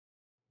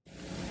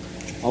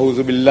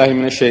أعوذ بالله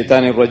من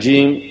الشيطان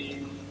الرجيم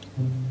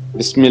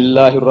بسم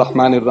الله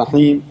الرحمن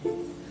الرحيم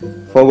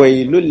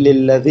فويل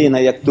للذين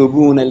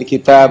يكتبون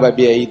الكتاب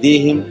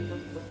بأيديهم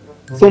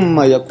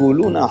ثم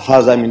يقولون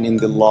هذا من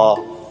عند الله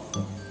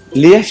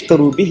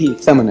ليشتروا به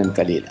ثمنا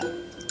قليلا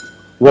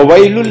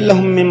وويل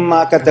لهم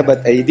مما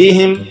كتبت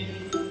أيديهم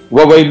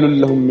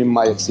وويل لهم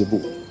مما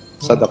يكسبون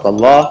صدق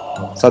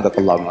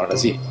الله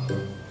العظيم.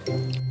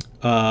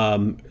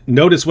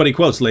 Notice what he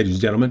quotes, ladies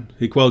and gentlemen.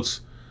 He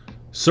quotes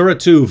Surah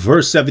 2,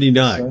 verse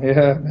 79.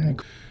 Yeah.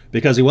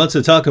 Because he wants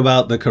to talk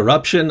about the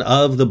corruption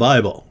of the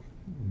Bible.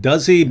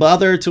 Does he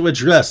bother to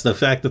address the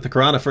fact that the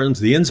Quran affirms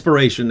the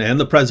inspiration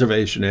and the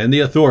preservation and the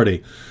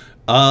authority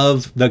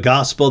of the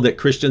gospel that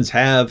Christians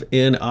have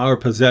in our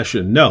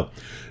possession? No.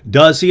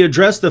 Does he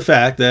address the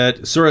fact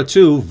that Surah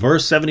 2,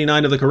 verse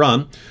 79 of the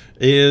Quran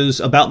is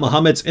about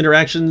Muhammad's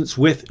interactions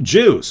with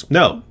Jews?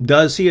 No.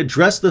 Does he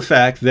address the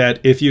fact that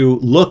if you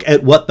look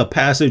at what the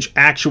passage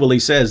actually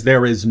says,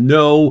 there is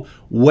no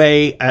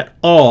way at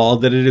all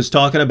that it is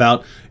talking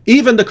about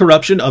even the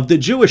corruption of the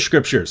Jewish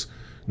scriptures?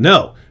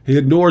 No. He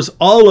ignores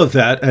all of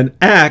that and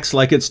acts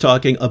like it's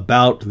talking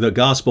about the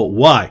gospel.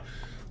 Why?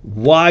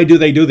 Why do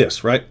they do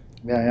this, right?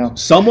 Yeah.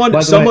 Someone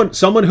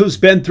who's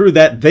been through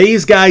that,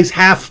 these guys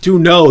have to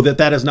know that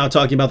that is not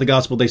talking about the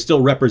gospel. They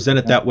still represent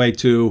it that way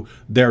to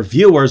their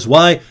viewers.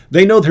 Why?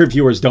 They know their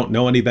viewers don't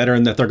know any better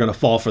and that they're going to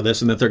fall for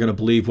this and that they're going to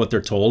believe what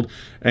they're told.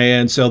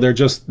 And so they're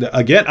just,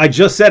 again, I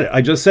just said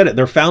it.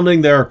 They're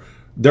founding their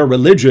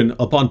religion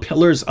upon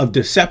pillars of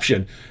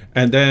deception.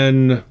 And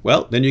then,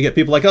 well, then you get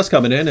people like us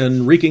coming in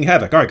and wreaking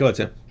havoc. All right, go ahead,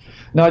 Sam.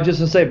 No, just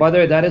to say, by the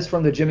way, that is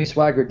from the Jimmy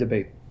Swaggart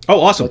debate. Oh,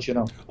 awesome. Let you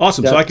know.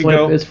 Awesome. That so I can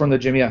go. It's from the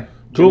Jimmy. Yeah.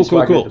 Cool.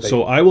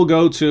 So I will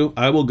go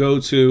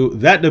to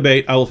that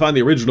debate. I will find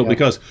the original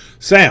because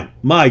Sam,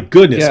 my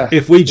goodness,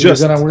 if we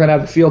just we're gonna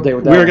have a field day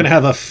with that. We're gonna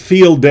have a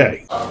field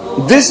day.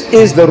 This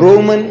is the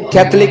Roman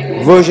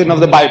Catholic version of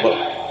the Bible,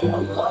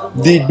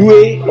 the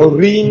Douay or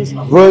Reims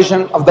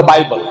version of the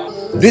Bible.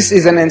 This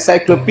is an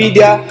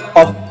encyclopedia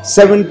of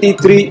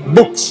 73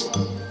 books,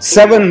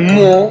 7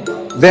 more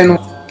than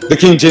the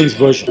King James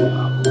version.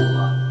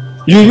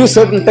 You use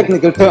certain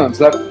technical terms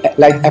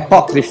like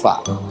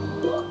apocrypha,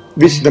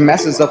 which the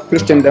masses of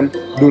Christendom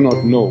do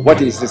not know. What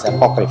is this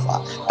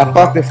apocrypha?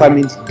 Apocrypha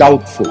means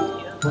doubtful,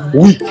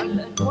 weak,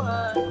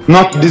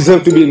 not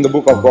deserve to be in the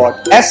book of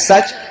God. As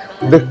such,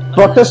 the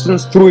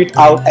Protestants threw it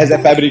out as a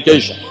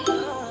fabrication.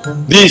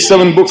 These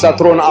 7 books are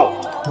thrown out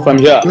from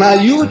here. Now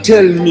you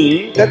tell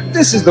me that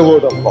this is the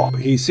word of God.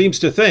 He seems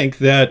to think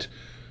that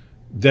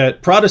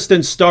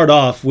Protestants start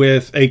off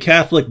with a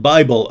Catholic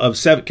Bible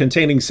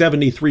containing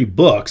 73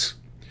 books.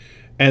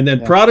 And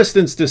then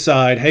Protestants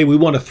decide, hey, we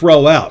want to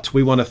throw out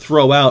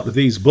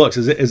these books.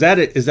 Is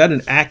that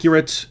an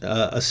accurate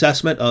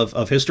assessment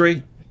of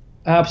history?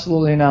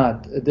 Absolutely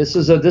not. This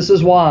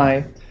is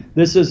why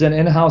this is an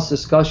in-house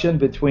discussion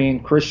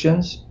between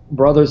Christians,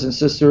 brothers and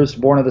sisters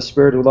born of the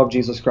Spirit who love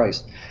Jesus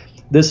Christ.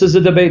 This is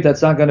a debate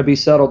that's not going to be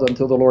settled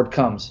until the Lord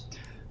comes.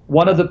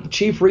 One of the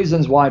chief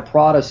reasons why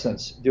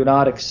Protestants do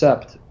not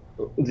accept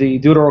the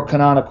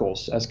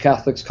Deuterocanonicals, as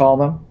Catholics call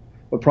them,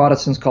 what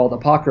Protestants call the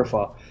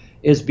Apocrypha,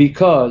 is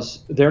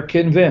because they're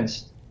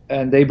convinced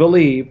and they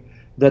believe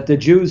that the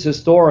Jews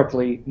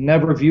historically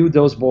never viewed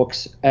those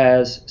books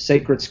as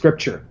sacred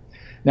scripture.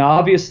 Now,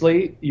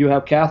 obviously, you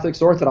have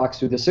Catholics, Orthodox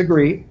who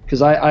disagree,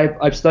 because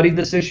I've studied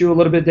this issue a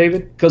little bit,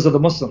 David, because of the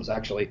Muslims,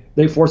 actually.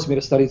 They forced me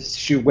to study this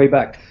issue way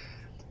back.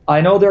 I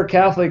know there are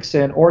Catholics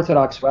and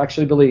Orthodox who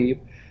actually believe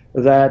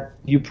that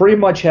you pretty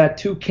much had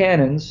 2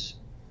 canons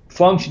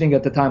functioning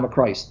at the time of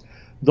Christ.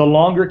 The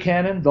longer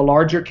canon, the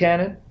larger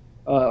canon,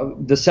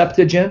 the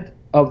Septuagint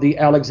of the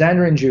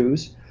Alexandrian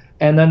Jews,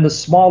 and then the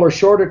smaller,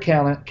 shorter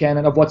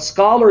canon of what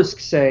scholars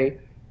say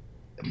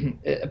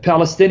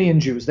Palestinian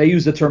Jews. They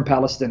use the term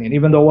Palestinian,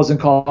 even though it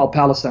wasn't called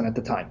Palestine at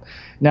the time.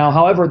 Now,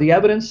 however, the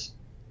evidence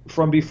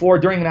from before,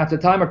 during, and after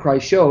the time of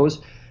Christ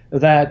shows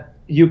that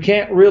you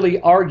can't really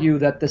argue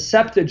that the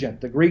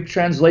Septuagint, the Greek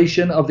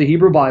translation of the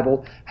Hebrew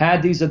Bible,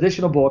 had these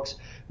additional books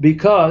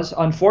because,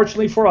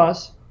 unfortunately for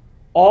us,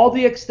 all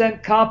the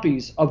extant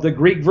copies of the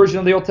Greek version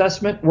of the Old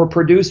Testament were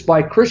produced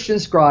by Christian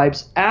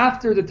scribes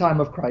after the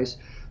time of Christ.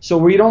 So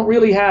we don't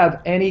really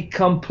have any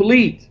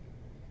complete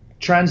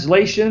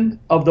translation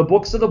of the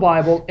books of the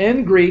Bible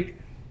in Greek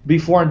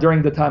before and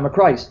during the time of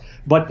Christ.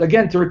 But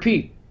again, to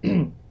repeat,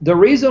 the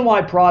reason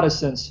why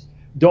Protestants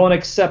don't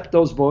accept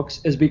those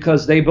books is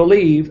because they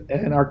believe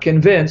and are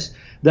convinced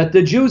that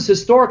the Jews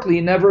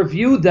historically never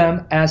viewed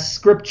them as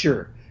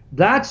scripture.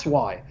 That's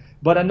why.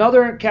 But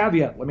another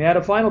caveat, let me add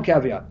a final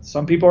caveat.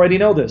 Some people already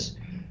know this.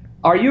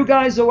 Are you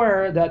guys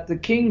aware that the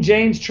King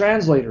James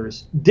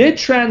translators did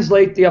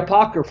translate the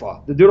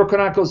Apocrypha, the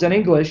Deuterocanonicals in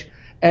English,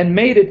 and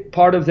made it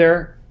part of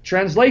their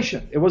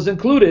translation? It was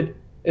included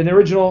in the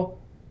original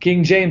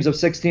King James of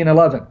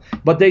 1611.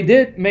 But they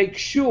did make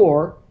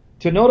sure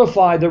to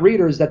notify the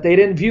readers that they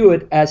didn't view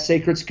it as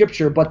sacred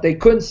scripture, but they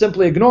couldn't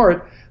simply ignore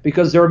it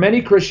because there are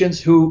many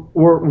Christians who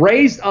were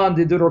raised on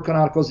the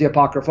Deuterocanonicals, the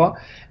Apocrypha,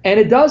 and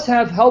it does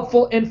have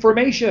helpful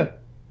information.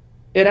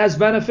 It has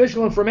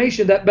beneficial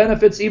information that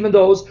benefits even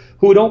those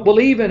who don't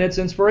believe in its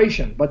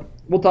inspiration. But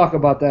we'll talk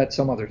about that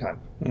some other time.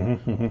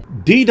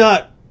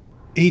 Deedat,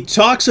 he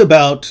talks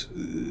about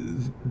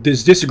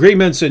these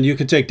disagreements, and you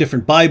can take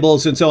different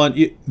Bibles and so on.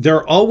 There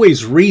are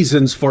always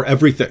reasons for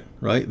everything,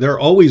 right? There are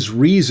always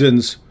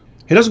reasons.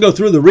 He doesn't go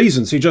through the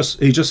reasons. He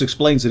just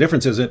explains the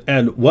differences.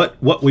 And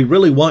what we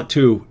really want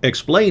to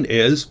explain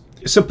is,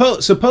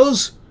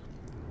 suppose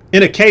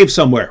in a cave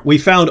somewhere, we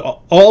found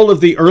all of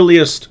the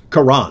earliest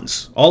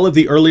Qurans, all of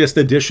the earliest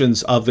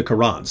editions of the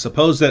Quran.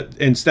 Suppose that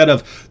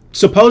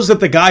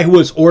the guy who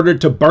was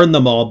ordered to burn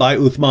them all by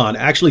Uthman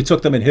actually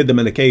took them and hid them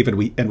in a cave, and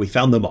we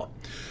found them all.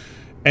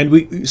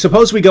 And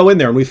suppose we go in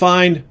there and we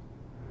find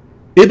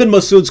Ibn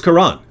Masud's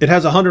Quran. It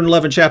has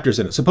 111 chapters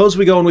in it. Suppose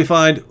we go and we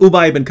find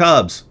Ubay ibn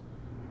Ka'b's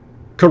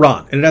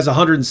Quran, and it has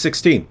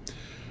 116.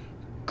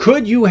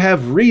 Could you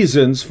have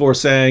reasons for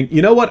saying,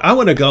 you know what, I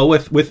want to go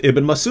with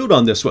Ibn Masud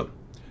on this one?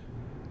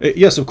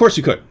 Yes, of course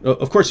you could.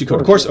 Of course you could.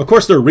 Of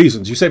course there are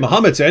reasons. You say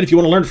Muhammad said, if you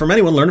want to learn from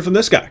anyone, learn from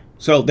this guy.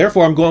 So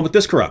therefore, I'm going with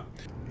this Quran.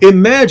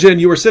 Imagine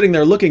you were sitting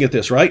there looking at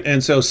this, right?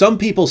 And so some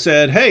people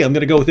said, hey, I'm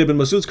going to go with Ibn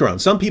Masud's Quran.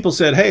 Some people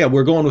said, hey,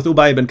 we're going with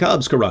Ubay ibn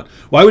Ka'b's Quran.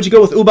 Why would you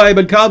go with Ubay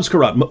ibn Ka'b's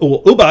Quran?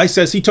 Well, Ubay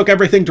says he took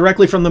everything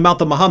directly from the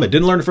mouth of Muhammad.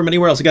 Didn't learn it from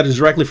anywhere else. He got it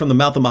directly from the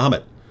mouth of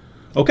Muhammad.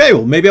 Okay,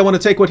 well, maybe I want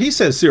to take what he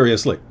says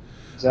seriously.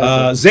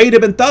 Exactly. Zayd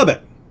ibn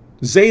Thabit.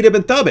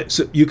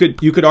 So you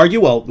could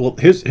argue, well,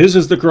 his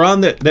is the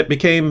Quran that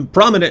became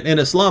prominent in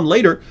Islam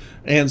later,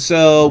 and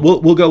so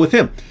we'll go with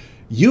him.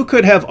 You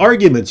could have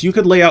arguments. You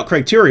could lay out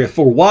criteria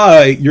for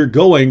why you're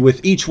going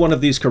with each one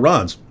of these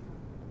Qurans.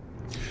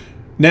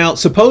 Now,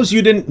 suppose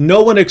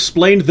no one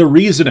explained the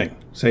reasoning.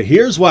 Say,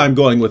 here's why I'm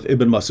going with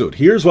Ibn Masud.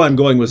 Here's why I'm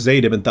going with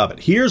Zayd ibn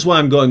Thabit. Here's why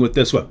I'm going with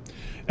this one.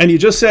 And you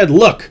just said,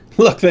 look,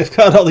 they've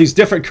got all these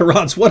different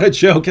Qurans. What a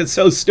joke. It's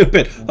so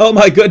stupid. Oh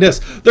my goodness.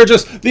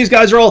 These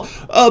guys are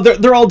all,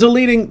 they're all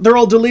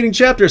deleting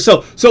chapters.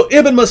 So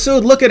Ibn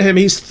Masud, look at him.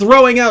 He's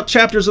throwing out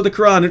chapters of the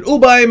Quran. And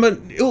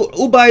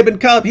Ubay ibn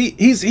Ka'b,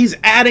 he's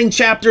adding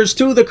chapters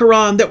to the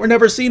Quran that were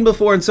never seen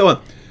before, and so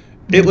on.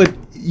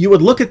 You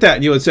would look at that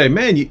and you would say,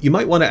 man, you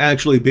might want to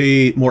actually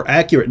be more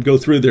accurate and go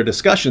through their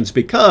discussions,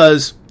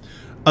 because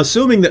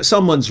assuming that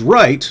someone's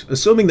right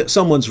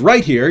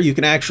here, you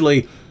could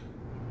actually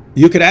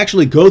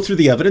go through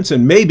the evidence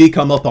and maybe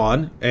come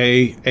upon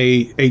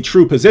a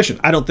true position.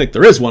 I don't think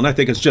there is one. I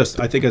think it's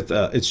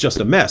just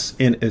a mess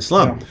in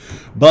Islam. Yeah.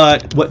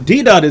 But what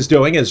Deedat is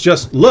doing is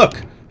just, look,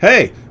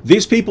 hey,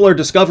 these people are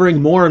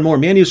discovering more and more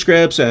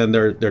manuscripts, and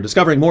they're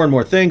discovering more and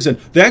more things, and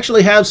they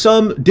actually have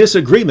some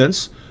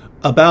disagreements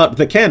about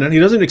the canon. He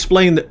doesn't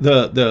explain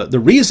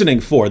the reasoning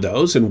for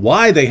those and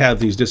why they have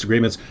these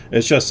disagreements.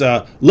 It's just,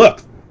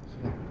 look,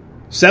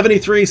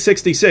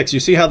 73-66. You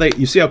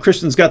see how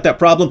Christians got that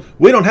problem?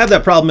 We don't have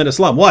that problem in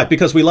Islam. Why?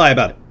 Because we lie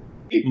about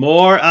it.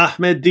 More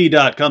Ahmed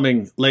Deedat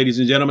coming, ladies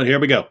and gentlemen. Here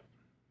we go.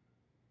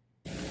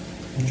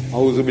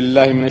 أعوذ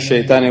بالله من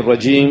الشيطان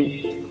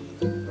الرجيم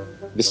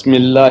بسم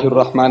الله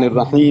الرحمن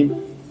الرحيم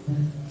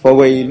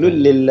فويل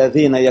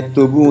للذين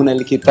يكتبون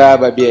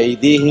الكتاب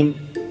بأيديهم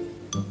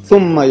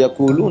ثم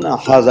يقولون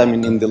هذا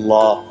من عند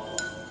الله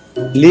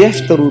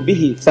ليشتروا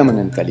به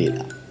ثمنا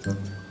قليلا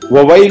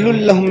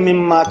وويل لهم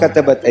مما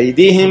كتبت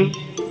أيديهم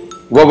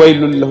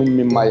وويل لهم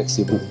مما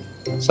يكسبون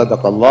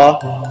صدق الله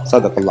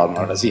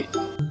العظيم.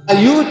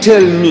 You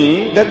tell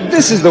me that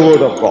this is the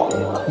word of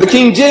God, the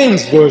King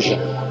James Version,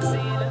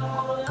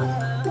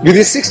 with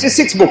its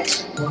 66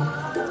 books.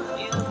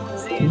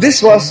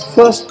 This was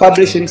first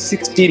published in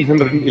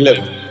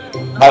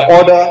 1611 by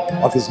order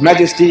of His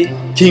Majesty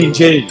King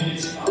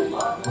James,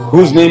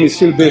 whose name is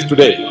still based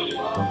today.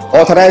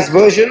 Authorized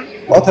version,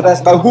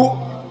 authorized by who?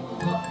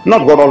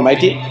 Not God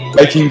Almighty,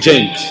 by King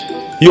James.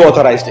 He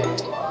authorized it,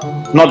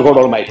 not God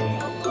Almighty.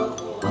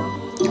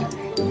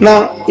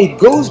 Now, it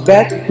goes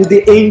back to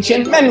the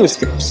ancient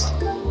manuscripts.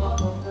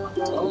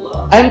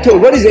 I am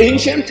told, what is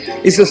ancient?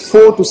 It says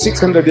 400 to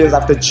 600 years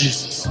after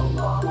Jesus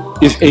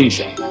is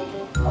ancient.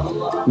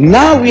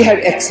 Now we have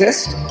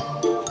access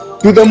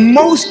to the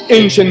most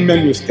ancient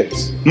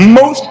manuscripts,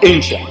 most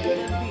ancient.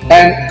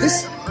 And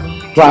this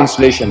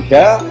translation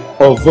here,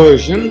 or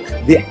version,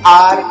 the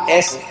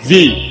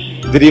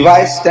RSV, the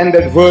Revised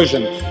Standard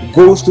Version,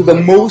 goes to the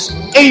most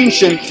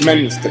ancient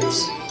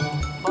manuscripts.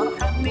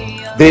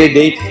 They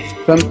date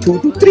from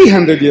 200 to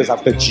 300 years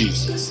after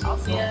Jesus.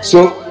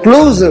 So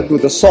closer to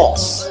the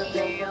source,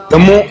 the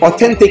more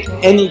authentic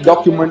any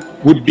document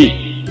would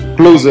be,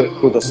 closer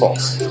to the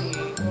source.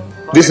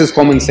 This is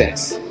common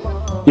sense.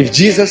 If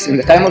Jesus, in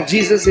the time of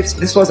Jesus, if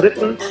this was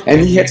written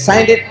and he had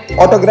signed it,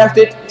 autographed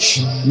it,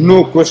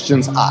 no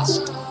questions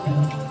asked.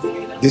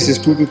 This is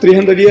 200 to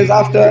 300 years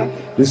after,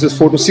 this is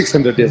 400 to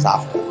 600 years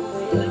after.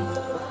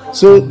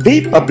 So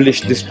they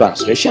published this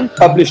translation,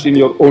 published in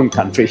your own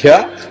country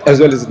here,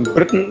 as well as in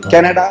Britain,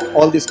 Canada,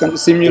 all these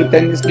countries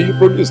simultaneously you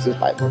produce this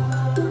Bible.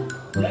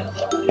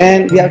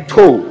 And we are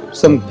told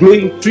some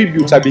glowing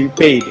tributes are being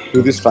paid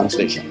to this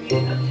translation.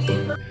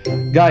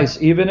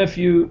 Guys, even if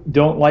you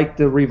don't like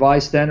the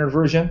Revised Standard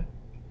Version,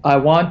 I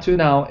want to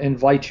now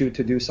invite you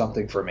to do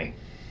something for me.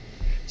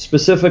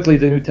 specifically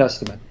the New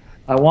Testament.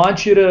 I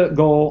want you to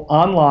go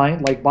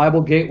online, like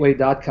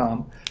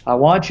BibleGateway.com. I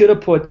want you to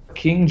put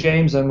King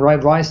James and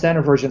Revised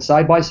Standard Version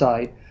side by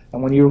side.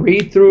 And when you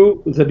read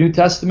through the New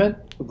Testament,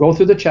 go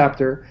through the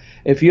chapter,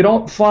 if you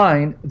don't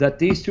find that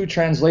these two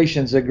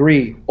translations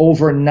agree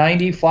over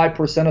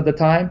 95% of the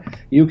time,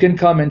 you can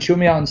come and chew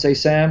me out and say,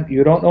 Sam,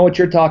 you don't know what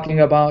you're talking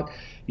about.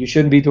 You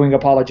shouldn't be doing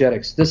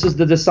apologetics. This is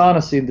the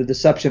dishonesty and the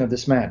deception of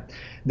this man.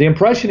 The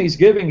impression he's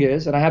giving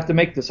is, and I have to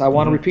make this, I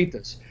want to repeat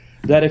this,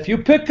 that if you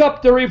pick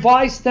up the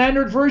Revised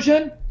Standard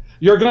Version,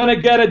 you're going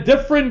to get a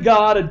different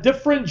God, a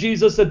different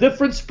Jesus, a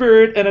different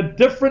spirit, and a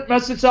different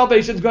message.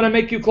 Salvation is going to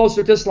make you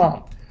closer to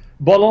Islam.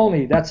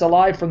 Baloney. That's a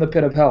lie from the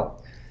pit of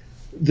hell.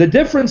 The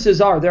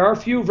differences are, there are a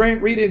few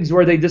variant readings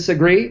where they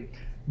disagree,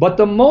 but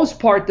the most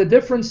part, the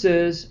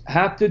differences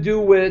have to do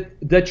with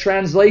the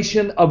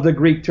translation of the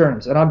Greek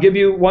terms. And I'll give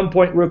you one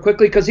point real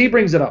quickly because he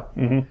brings it up.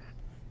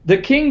 The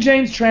King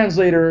James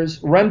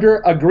translators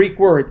render a Greek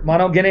word,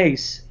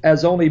 monogenes,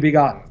 as only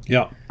begotten.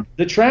 Yeah.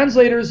 The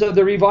translators of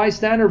the Revised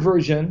Standard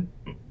Version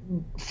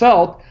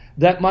felt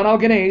that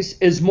monogenes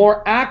is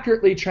more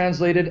accurately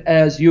translated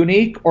as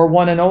unique or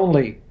one and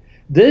only.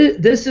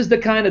 This is the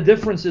kind of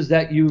differences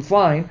that you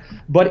find.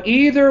 But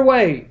either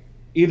way,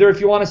 either if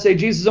you want to say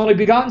Jesus is only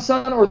begotten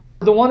Son or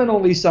the one and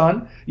only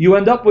Son, you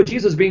end up with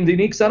Jesus being the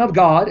unique Son of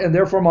God, and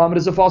therefore Muhammad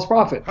is a false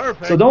prophet.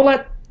 Perfect. So don't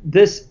let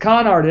this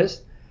con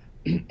artist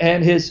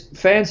and his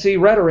fancy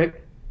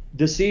rhetoric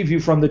deceive you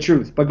from the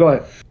truth. But go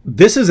ahead.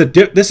 This is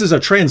a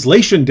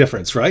translation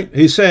difference, right?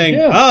 He's saying,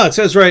 it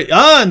says right,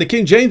 in the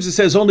King James it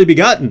says only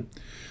begotten.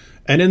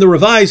 And in the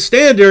Revised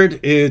Standard,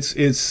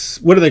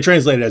 it's what do they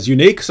translate it as?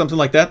 Unique, something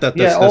like that.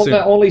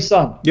 Only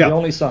Son. Yeah, the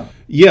only Son.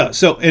 Yeah.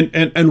 So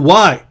and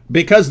why?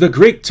 Because the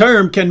Greek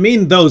term can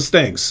mean those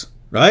things,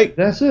 right?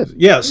 That's it.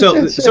 Yeah. So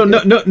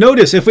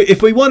notice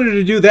if we wanted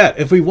to do that,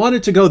 if we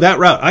wanted to go that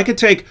route, I could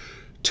take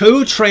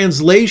two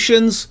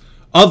translations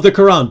of the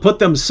Quran, put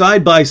them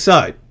side by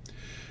side,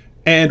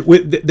 and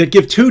that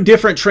give two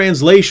different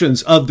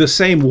translations of the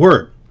same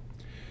word.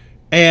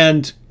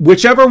 And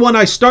whichever one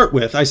I start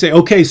with, I say,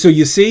 okay, so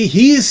you see,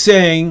 he's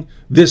saying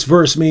this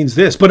verse means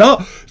this.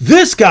 But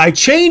this guy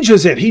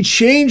changes it. He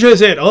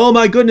changes it. Oh,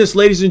 my goodness,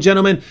 ladies and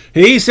gentlemen.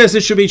 He says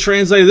it should be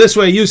translated this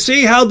way. You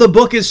see how the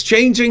book is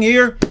changing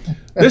here?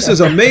 This is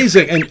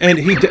amazing. And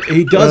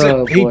he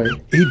doesn't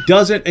he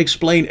doesn't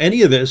explain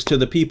any of this to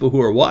the people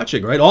who are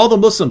watching, right? All the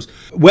Muslims,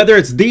 whether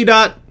it's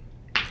Deedat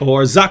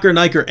or Zakir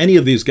Naik or any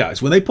of these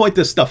guys, when they point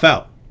this stuff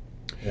out,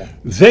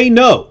 they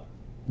know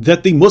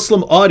that the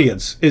Muslim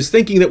audience is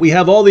thinking that we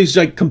have all these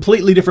like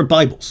completely different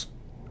Bibles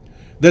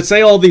that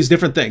say all these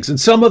different things, and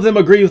some of them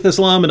agree with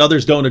Islam and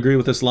others don't agree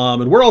with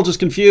Islam, and we're all just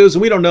confused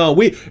and we don't know.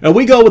 We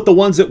go with the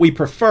ones that we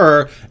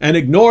prefer and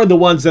ignore the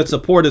ones that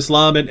support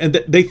Islam, and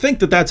they think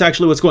that that's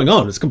actually what's going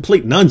on. It's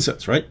complete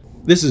nonsense, right?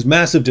 This is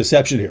massive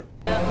deception here.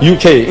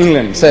 UK,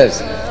 England says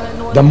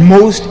the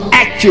most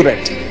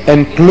accurate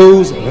and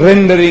close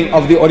rendering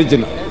of the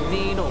original.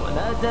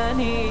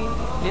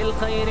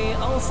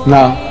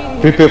 Now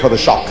prepare for the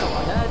shock.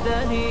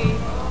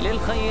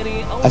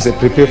 I said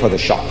prepare for the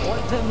shock.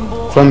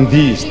 From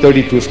these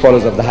 32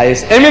 scholars of the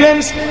highest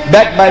eminence,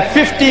 backed by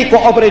 50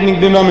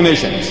 cooperating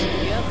denominations,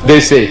 they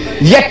say,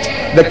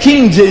 yet the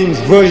King James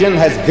Version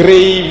has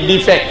grave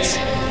defects.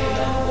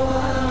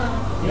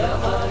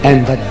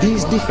 And that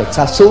these defects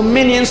are so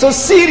many and so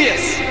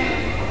serious.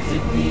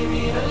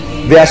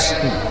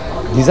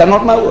 These are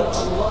not my words.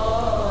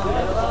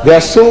 They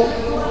are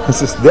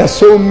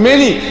so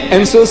many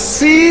and so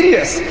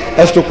serious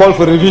as to call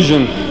for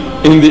revision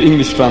in the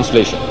English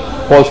translation.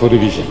 Calls for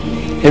revision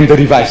in the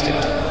Revised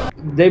Standard.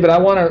 David, I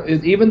want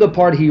to, even the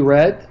part he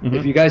read,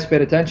 if you guys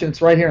paid attention,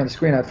 it's right here on the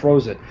screen. I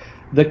froze it.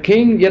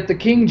 Yet the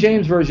King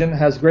James Version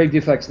has grave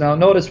defects. Now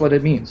notice what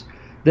it means.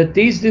 That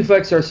these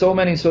defects are so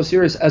many, so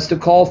serious as to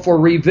call for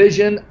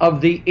revision of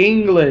the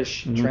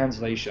English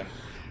translation.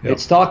 Yep.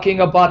 It's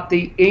talking about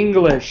the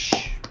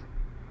English,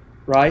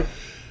 right?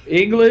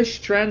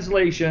 English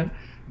translation.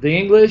 The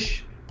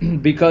English,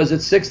 because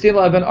it's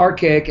 1611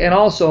 archaic, and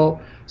also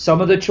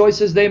some of the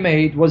choices they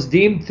made was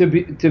deemed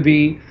to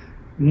be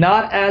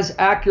not as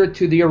accurate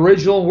to the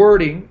original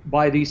wording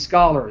by these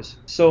scholars.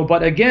 So,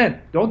 but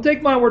again, don't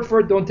take my word for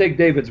it, don't take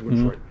David's word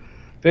for it.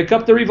 Pick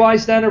up the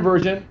Revised Standard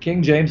Version,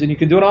 King James, and you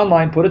can do it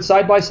online, put it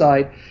side by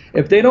side.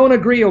 If they don't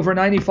agree over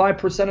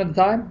 95% of the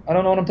time, I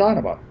don't know what I'm talking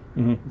about.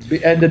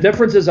 And the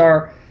differences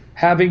are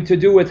having to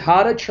do with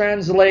how to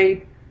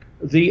translate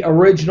the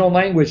original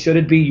language. Should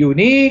it be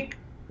unique,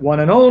 one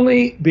and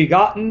only,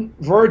 begotten,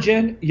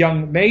 virgin,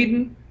 young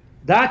maiden?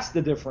 That's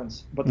the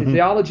difference. But the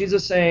theology is the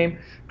same.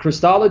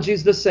 Christology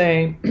is the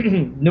same.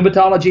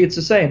 Pneumatology, it's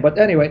the same. But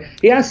anyway,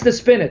 he has to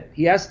spin it.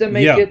 He has to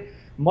make it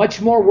much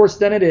more worse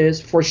than it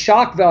is for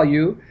shock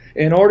value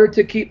in order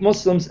to keep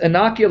Muslims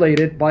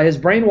inoculated by his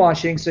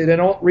brainwashing so they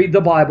don't read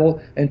the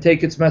Bible and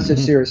take its message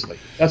seriously.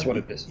 That's what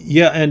it is.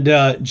 Yeah,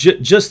 and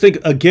just think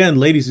again,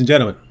 ladies and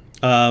gentlemen.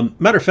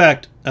 Matter of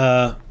fact,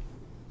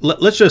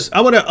 let's just, I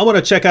want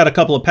to check out a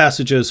couple of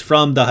passages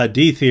from the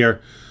Hadith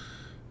here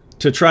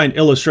to try and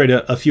illustrate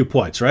a few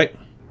points, right?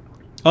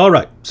 All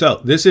right,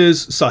 so this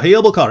is Sahih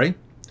al-Bukhari,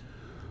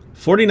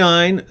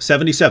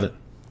 4977.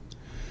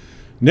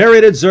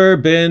 Narrated Zur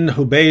bin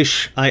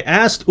Hubaysh, I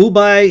asked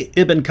Ubay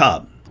ibn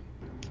Ka'b,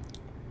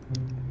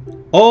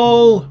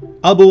 O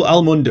Abu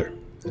al-Mundir,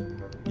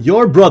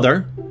 your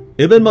brother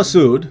Ibn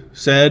Masud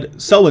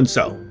said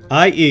so-and-so,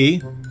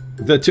 i.e.,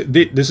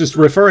 this is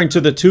referring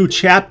to the two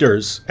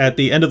chapters at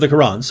the end of the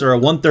Quran, Surah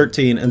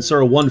 113 and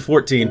Surah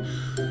 114.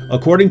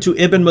 According to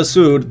Ibn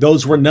Masud,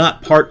 those were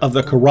not part of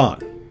the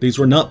Quran. These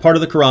were not part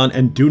of the Quran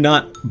and do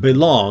not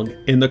belong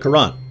in the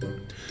Quran.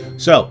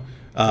 So,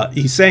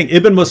 he's saying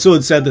Ibn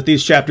Masud said that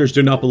these chapters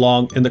do not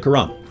belong in the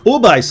Quran.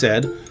 Ubay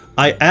said,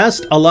 I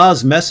asked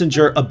Allah's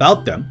messenger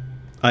about them.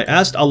 I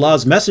asked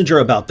Allah's messenger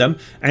about them,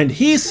 and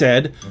he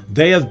said,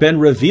 they have been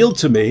revealed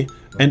to me,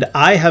 and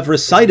I have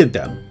recited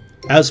them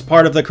as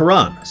part of the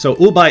Quran. So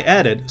Ubay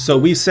added, so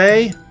we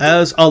say,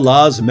 as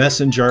Allah's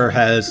messenger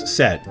has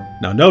said.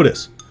 Now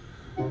notice,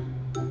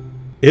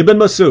 Ibn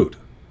Masud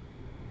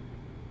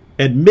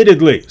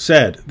admittedly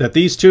said that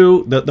these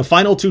two, the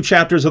final two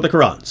chapters of the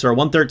Quran, Surah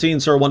 113,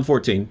 Surah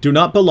 114, do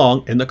not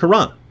belong in the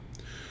Quran.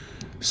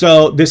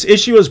 So this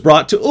issue is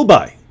brought to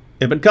Ubay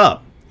ibn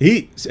Ka'b.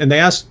 And they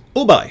asked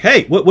Ubay,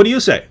 hey, what do you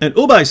say? And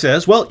Ubay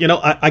says, well, you know,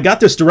 I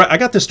got this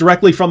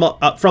directly from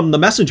the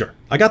messenger.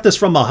 I got this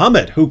from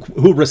Muhammad,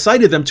 who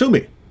recited them to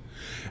me.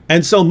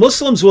 And so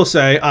Muslims will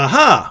say,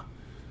 aha,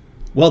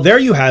 well, there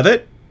you have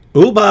it.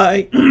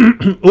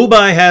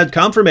 Ubay had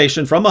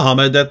confirmation from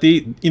Muhammad that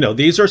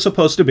these are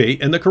supposed to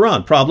be in the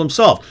Quran. Problem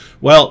solved.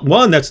 Well,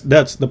 one, that's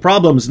the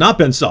problem's not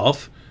been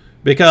solved,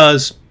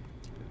 because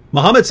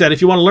Muhammad said,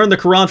 if you want to learn the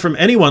Quran from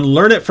anyone,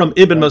 learn it from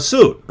Ibn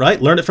Masud,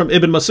 right? Learn it from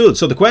Ibn Masud.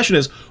 So the question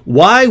is,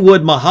 why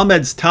would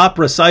Muhammad's top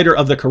reciter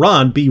of the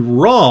Quran be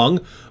wrong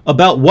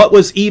about what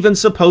was even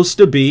supposed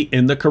to be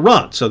in the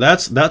Quran? So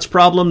that's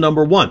problem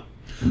number one.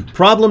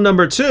 Problem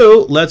number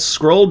two, let's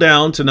scroll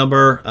down to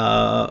number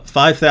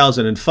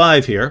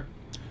 5005 here.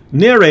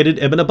 Narrated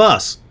Ibn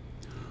Abbas.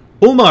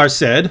 Umar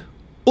said,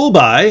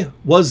 Ubay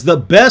was the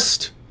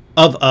best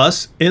of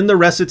us in the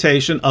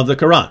recitation of the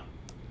Quran.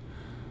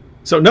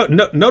 So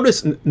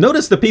notice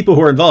the people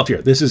who are involved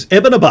here. This is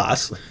Ibn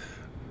Abbas,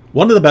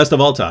 one of the best of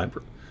all time,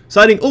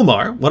 citing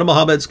Umar, one of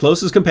Muhammad's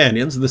closest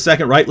companions, the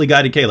second rightly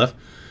guided caliph,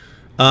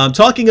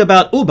 talking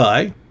about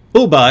Ubay,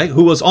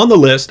 who was on the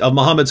list of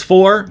Muhammad's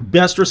 4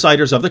 best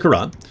reciters of the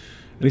Quran.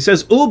 And he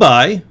says,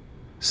 Ubay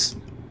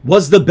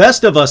was the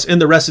best of us in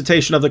the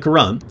recitation of the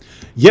Quran,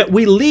 yet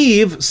we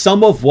leave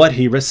some of what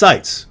he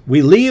recites.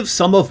 We leave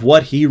some of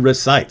what he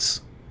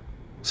recites.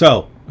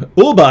 So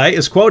Ubay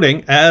is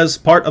quoting as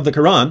part of the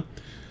Quran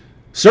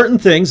certain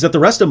things that the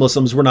rest of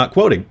Muslims were not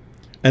quoting.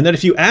 And then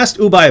if you asked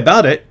Ubay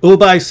about it,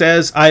 Ubay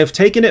says, I have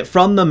taken it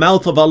from the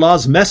mouth of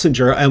Allah's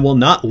messenger and will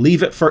not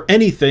leave it for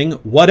anything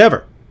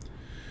whatever.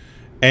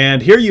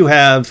 And here you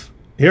have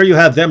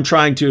them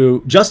trying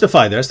to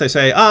justify this. They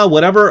say,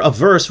 whatever a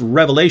verse,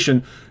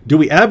 revelation, do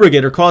we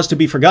abrogate or cause to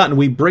be forgotten?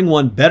 We bring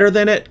one better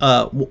than it,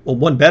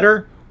 one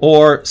better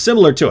or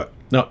similar to it.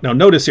 Now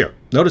notice here.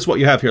 Notice what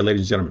you have here,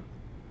 ladies and gentlemen.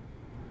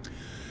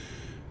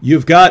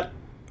 You've got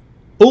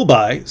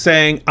Ubay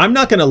saying, I'm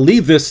not going to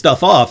leave this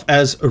stuff off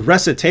as a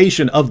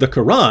recitation of the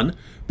Quran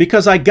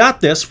because I got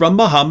this from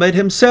Muhammad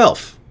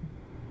himself.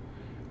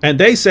 And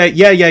they say,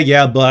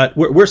 yeah, but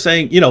we're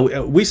saying,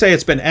 we say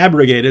it's been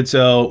abrogated,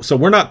 so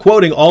we're not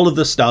quoting all of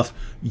the stuff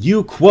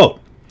you quote.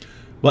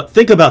 But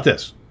think about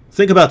this.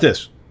 Think about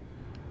this.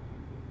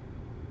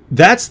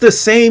 That's the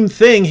same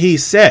thing he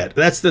said.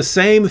 That's the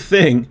same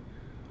thing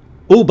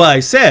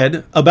Ubay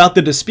said about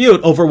the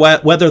dispute over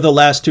whether the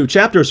last 2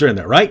 chapters are in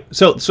there, right?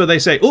 So they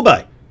say,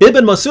 Ubay,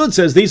 Ibn Masud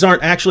says these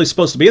aren't actually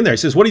supposed to be in there. He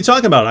says, what are you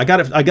talking about? I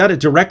got it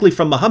directly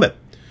from Muhammad.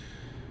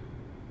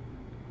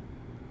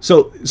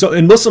 So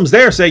and Muslims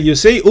there say, you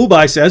see,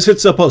 Ubay says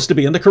it's supposed to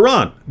be in the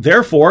Quran.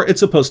 Therefore,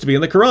 it's supposed to be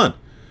in the Quran.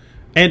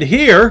 And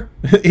here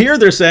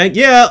they're saying,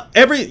 yeah,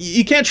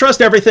 you can't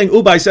trust everything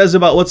Ubay says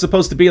about what's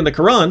supposed to be in the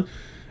Quran.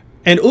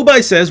 And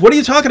Ubay says, what are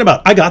you talking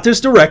about? I got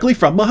this directly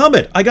from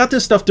Muhammad. I got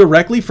this stuff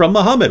directly from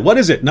Muhammad. What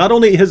is it? Not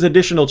only his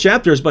additional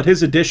chapters, but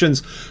his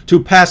additions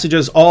to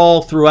passages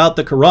all throughout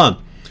the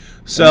Quran.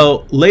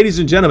 So, ladies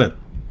and gentlemen,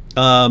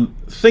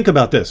 think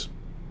about this.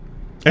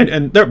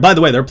 And there, by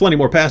the way, there are plenty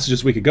more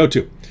passages we could go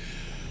to.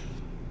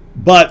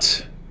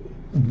 But,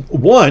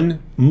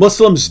 one,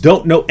 Muslims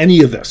don't know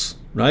any of this.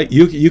 Right?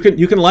 You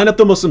can line up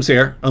the Muslims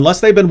here.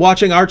 Unless they've been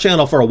watching our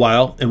channel for a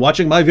while and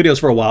watching my videos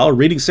for a while, or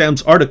reading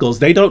Sam's articles,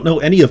 they don't know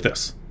any of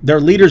this.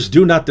 Their leaders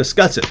do not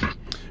discuss it.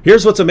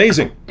 Here's what's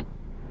amazing.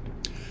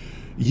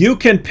 You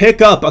can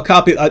pick up a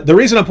copy. The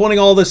reason I'm pointing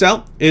all this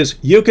out is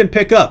you can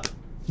pick up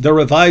the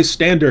Revised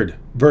Standard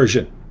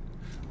Version.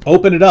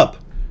 Open it up.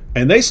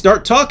 And they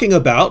start talking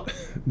about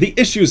the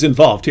issues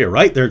involved here,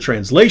 right? Their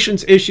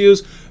translations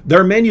issues,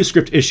 their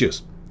manuscript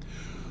issues.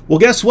 Well,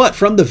 guess what?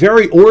 From the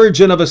very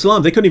origin of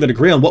Islam, they couldn't even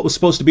agree on what was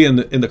supposed to be in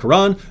the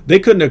Quran. They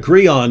couldn't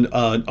agree on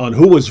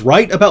who was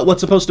right about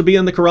what's supposed to be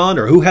in the Quran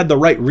or who had the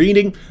right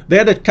reading. They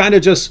had to kind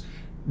of just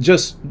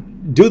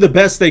do the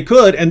best they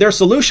could. And their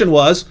solution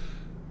was,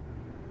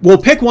 we'll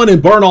pick one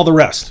and burn all the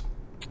rest.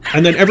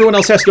 and then everyone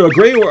else has to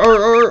agree,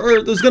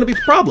 or there's going to be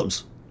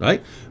problems,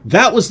 right?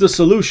 That was the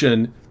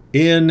solution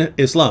in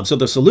Islam. So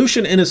the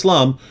solution in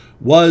Islam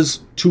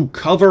was to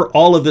cover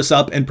all of this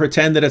up and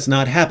pretend that it's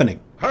not happening.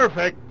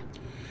 Perfect.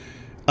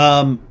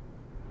 And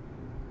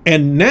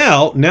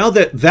now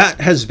that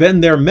has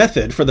been their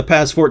method for the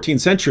past 14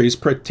 centuries,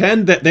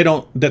 pretend that they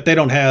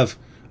don't have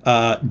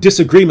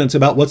disagreements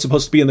about what's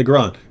supposed to be in the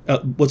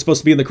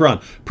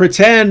Quran.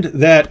 Pretend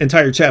that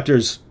entire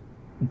chapters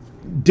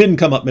didn't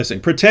come up missing.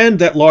 Pretend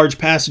that large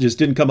passages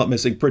didn't come up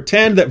missing.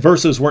 Pretend that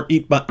verses weren't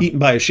eaten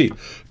by a sheep.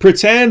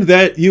 Pretend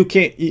that you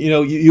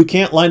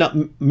can't line up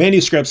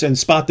manuscripts and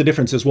spot the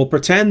differences. We'll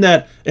pretend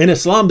that in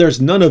Islam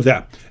there's none of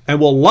that, and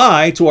we'll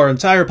lie to our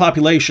entire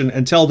population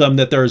and tell them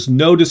that there is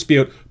no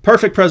dispute,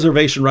 perfect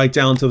preservation right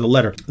down to the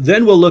letter.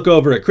 Then we'll look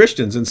over at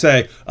Christians and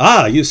say,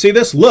 you see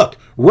this? Look,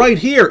 right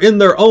here in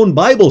their own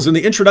Bibles, in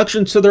the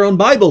introductions to their own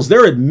Bibles,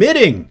 they're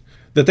admitting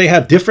that they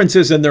have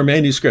differences in their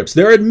manuscripts.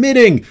 They're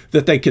admitting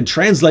that they can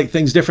translate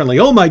things differently.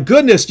 Oh my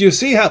goodness, do you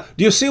see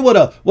what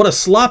a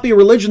sloppy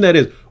religion that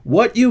is?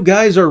 What you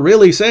guys are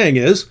really saying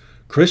is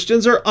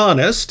Christians are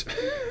honest.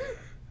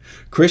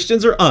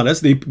 Christians are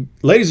honest.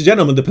 Ladies and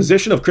gentlemen, the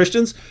position of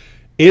Christians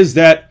is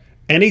that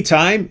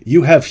anytime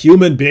you have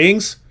human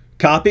beings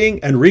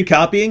copying and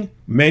recopying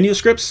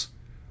manuscripts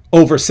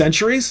over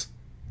centuries,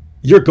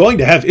 you're going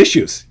to have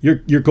issues.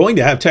 You're going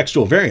to have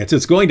textual variants.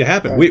 It's going to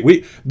happen.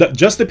 Right.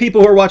 Just the people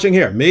who are watching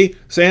here, me,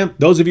 Sam,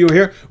 those of you who are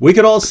here, we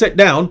could all sit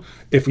down.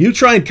 If you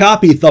try and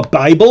copy the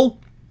Bible,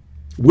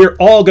 we're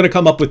all going to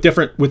come up with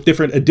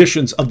different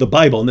editions of the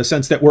Bible, in the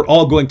sense that we're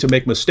all going to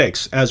make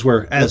mistakes as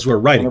we're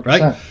writing, 100%.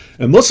 Right?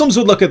 And Muslims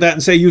would look at that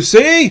and say, you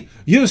see,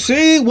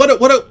 what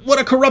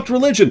a corrupt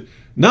religion.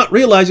 Not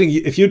realizing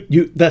if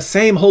the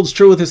same holds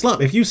true with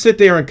Islam. If you sit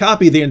there and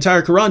copy the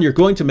entire Quran, you're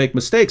going to make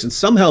mistakes. And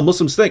somehow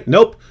Muslims think,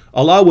 nope,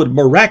 Allah would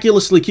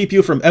miraculously keep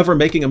you from ever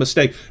making a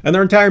mistake. And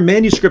their entire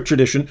manuscript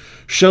tradition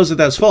shows that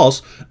that's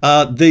false.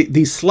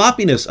 The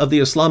sloppiness of the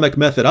Islamic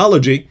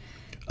methodology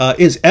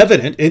is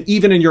evident, and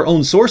even in your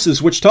own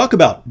sources, which talk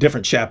about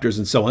different chapters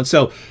and so on.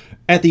 So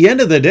at the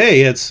end of the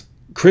day, it's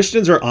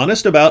Christians are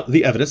honest about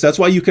the evidence. That's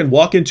why you can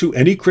walk into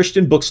any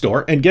Christian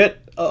bookstore and get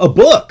a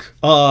book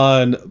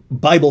on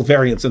Bible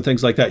variants and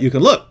things like that. You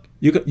can look.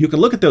 You can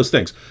look at those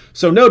things.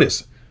 So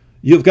notice,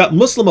 you've got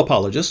Muslim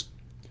apologists.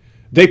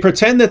 They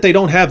pretend that they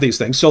don't have these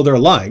things, so they're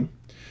lying.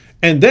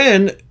 And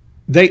then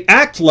they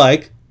act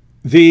like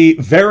the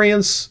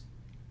variants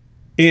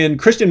in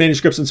Christian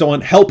manuscripts and so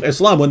on help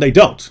Islam when they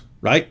don't,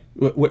 right?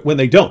 When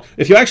they don't.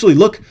 If you actually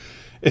look,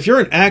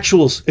 when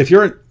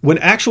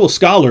actual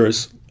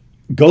scholars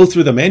go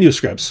through the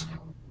manuscripts,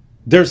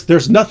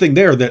 there's nothing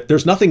there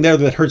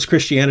that hurts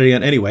Christianity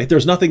in any way.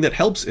 There's nothing that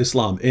helps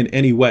Islam in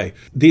any way.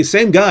 These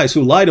same guys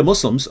who lie to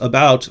Muslims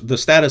about the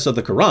status of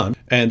the Quran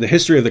and the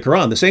history of the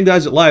Quran, the same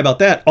guys that lie about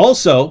that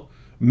also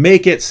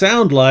make it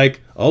sound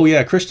like, oh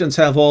yeah, Christians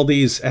have all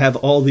these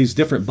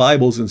different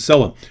Bibles and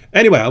so on.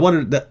 Anyway,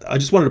 I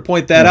just wanted to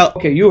point that out.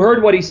 Okay, you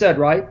heard what he said,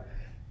 right?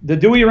 The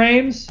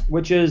Douay-Rheims,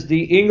 which is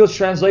the English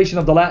translation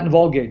of the Latin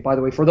Vulgate, by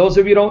the way, for those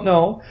of you who don't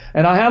know,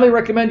 and I highly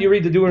recommend you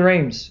read the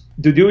Douay-Rheims.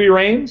 The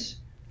Douay-Rheims,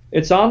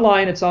 it's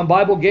online, it's on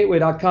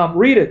BibleGateway.com.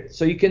 Read it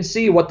so you can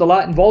see what the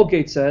Latin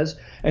Vulgate says,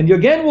 and you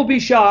again will be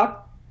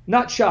shocked,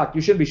 not shocked,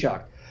 you shouldn't be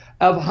shocked,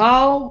 of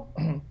how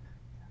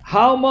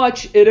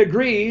much it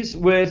agrees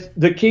with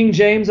the King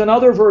James and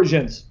other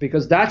versions,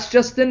 because that's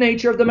just the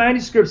nature of the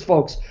manuscripts,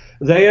 folks.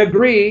 They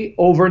agree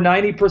over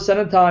 90%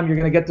 of the time. You're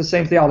going to get the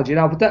same theology.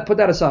 Now, put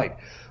that aside.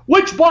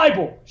 Which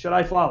Bible should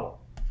I follow?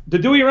 The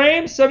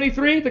Douay-Rheims,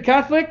 73, the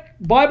Catholic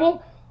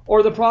Bible,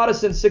 or the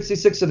Protestant,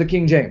 66 of the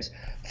King James?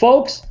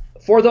 Folks,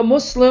 for the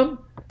Muslim,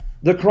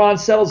 the Quran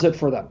settles it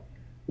for them.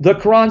 The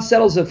Quran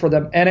settles it for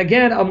them. And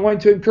again, I'm going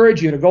to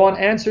encourage you to go on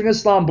Answering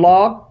Islam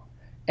blog,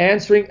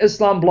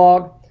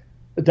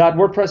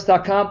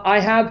 answeringislamblog.wordpress.com. I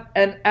have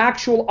an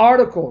actual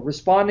article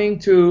responding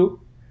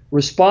to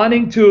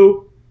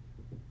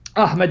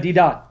Ahmed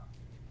Deedat,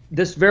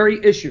 this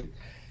very issue.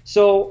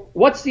 So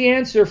what's the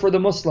answer for the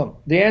Muslim?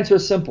 The answer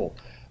is simple.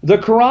 The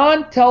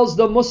Quran tells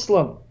the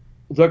Muslim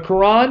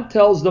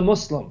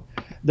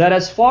that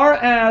as far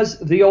as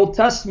the Old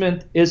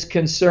Testament is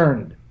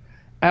concerned,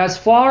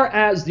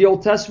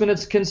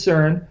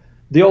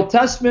 the Old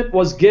Testament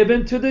was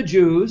given to the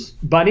Jews,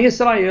 Bani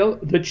Israel,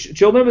 the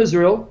children of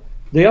Israel,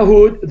 the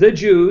Yahud, the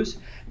Jews,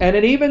 and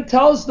it even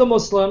tells the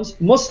Muslims,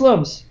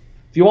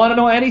 if you want to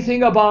know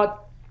anything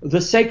about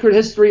the sacred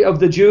history of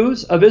the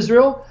Jews of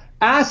Israel,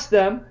 ask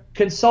them,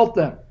 consult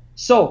them.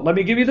 So let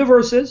me give you the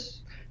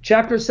verses.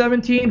 Chapter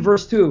 17,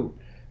 verse 2.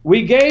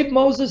 We gave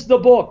Moses the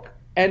book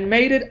and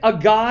made it a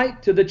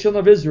guide to the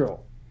children of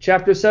Israel.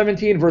 Chapter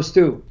 17, verse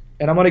 2.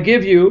 And I'm going to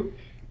give you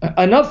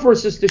enough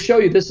verses to show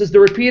you this is the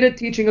repeated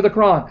teaching of the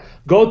Quran.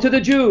 Go to the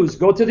Jews,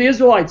 go to the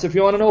Israelites if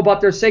you want to know about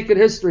their sacred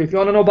history, if you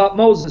want to know about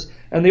Moses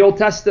and the Old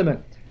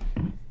Testament.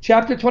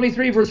 Chapter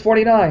 23, verse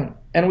 49.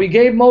 And we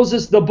gave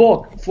Moses the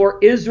book for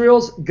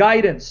Israel's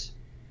guidance.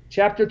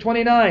 Chapter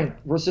 29,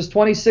 verses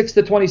 26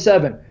 to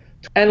 27.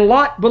 And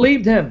Lot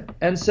believed him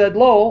and said,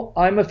 Lo,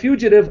 I am a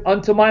fugitive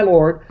unto my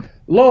Lord.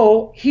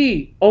 Lo,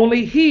 he,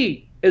 only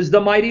he is the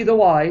mighty, the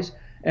wise.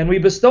 And we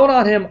bestowed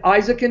on him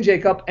Isaac and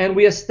Jacob, and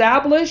we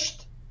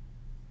established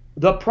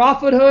the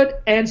prophethood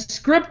and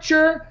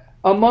scripture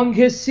among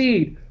his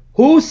seed.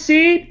 Whose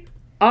seed?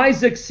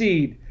 Isaac's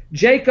seed,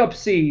 Jacob's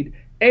seed,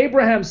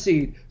 Abraham's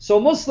seed. So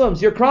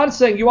Muslims, your Quran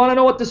saying, you want to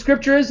know what the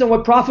scripture is and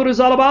what prophet is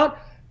all about?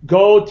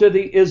 Go to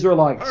the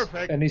Israelites.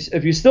 Perfect. And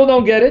if you still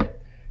don't get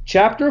it,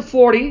 chapter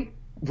 40,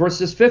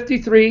 verses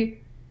 53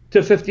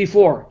 to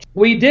 54.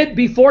 We did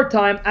before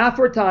time,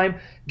 after time,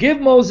 give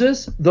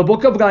Moses the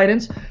book of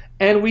guidance,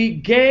 and we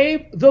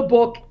gave the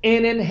book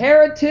in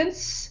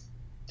inheritance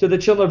to the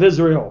children of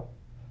Israel,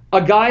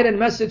 a guide and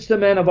message to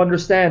men of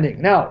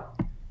understanding. Now,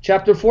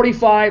 chapter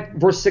 45,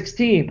 verse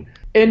 16.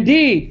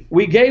 Indeed,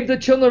 we gave the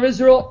children of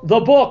Israel the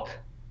book,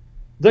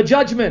 the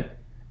judgment,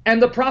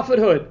 and the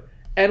prophethood,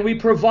 and we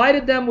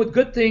provided them with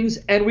good things,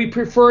 and we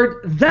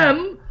preferred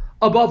them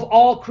above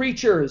all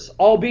creatures,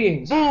 all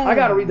beings. I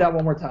got to read that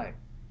one more time.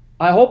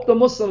 I hope the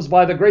Muslims,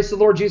 by the grace of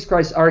the Lord Jesus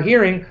Christ, are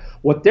hearing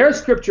what their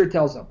scripture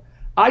tells them.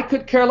 I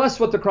could care less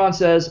what the Quran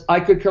says. I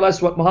could care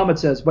less what Muhammad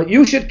says. But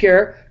you should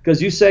care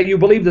because you say you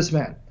believe this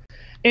man.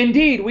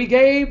 Indeed, we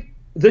gave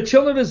the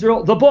children of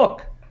Israel the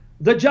book,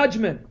 the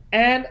judgment,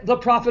 and the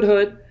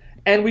prophethood,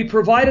 and we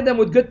provided them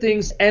with good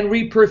things, and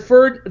we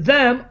preferred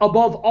them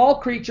above all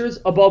creatures,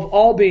 above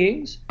all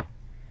beings.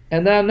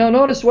 And then now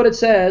notice what it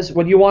says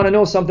when you want to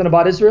know something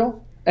about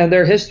Israel and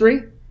their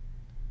history.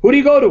 Who do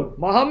you go to?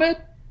 Muhammad?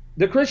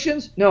 The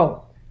Christians?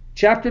 No.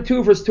 Chapter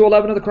 2, verse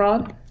 211 of the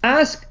Quran.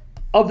 Ask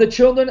of the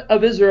children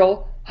of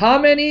Israel how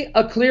many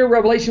a clear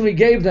revelation we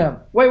gave them.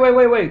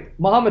 Wait.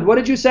 Muhammad, what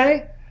did you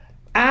say?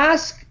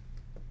 Ask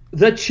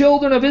the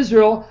children of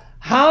Israel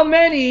how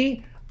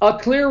many a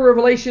clear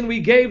revelation we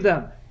gave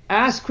them.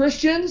 Ask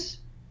Christians?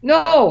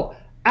 No.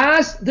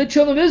 Ask the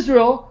children of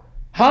Israel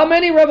how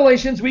many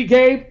revelations we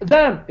gave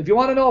them. If you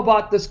want to know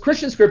about this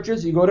Christian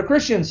scriptures, you go to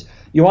Christians.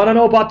 You want to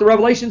know about the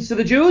revelations to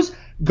the Jews?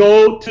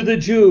 Go to the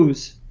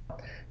Jews.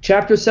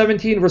 Chapter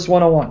 17, verse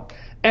 101.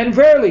 And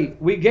verily,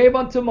 we gave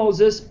unto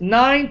Moses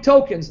 9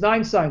 tokens,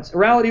 9 signs. In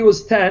reality, it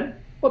was 10.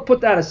 But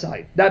put that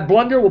aside. That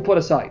blunder we'll put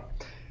aside.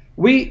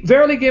 We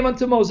verily gave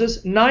unto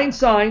Moses 9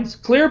 signs,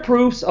 clear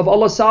proofs of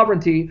Allah's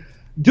sovereignty.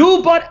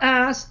 Do but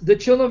ask the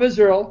children of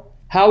Israel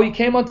how he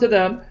came unto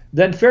them.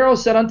 Then Pharaoh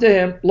said unto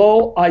him,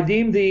 Lo, I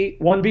deem thee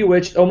one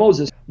bewitched, O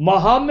Moses.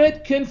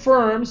 Muhammad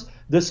confirms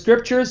the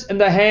scriptures in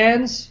the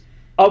hands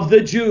of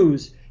the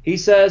Jews. He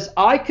says,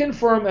 I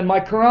confirm, and my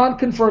Quran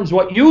confirms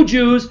what you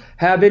Jews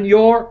have in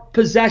your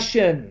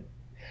possession.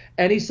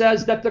 And he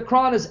says that the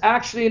Quran is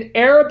actually an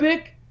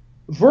Arabic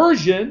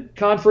version,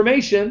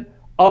 confirmation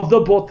of the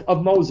book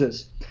of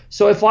Moses.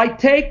 So if I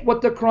take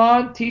what the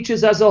Quran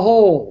teaches as a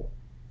whole,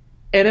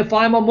 and if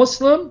I'm a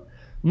Muslim,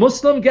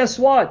 guess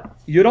what?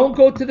 You don't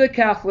go to the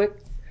Catholic,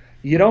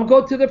 you don't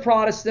go to the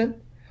Protestant,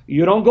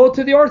 you don't go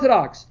to the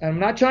Orthodox. And I'm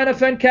not trying to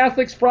offend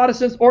Catholics,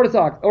 Protestants,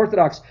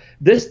 Orthodox.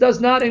 This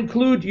does not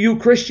include you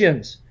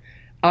Christians.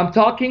 I'm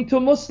talking to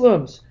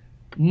Muslims.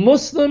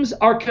 Muslims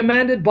are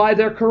commanded by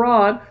their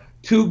Quran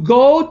to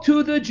go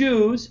to the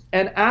Jews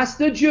and ask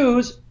the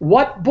Jews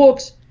what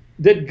books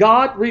did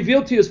God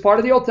reveal to you as part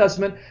of the Old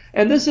Testament.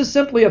 And this is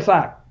simply a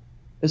fact,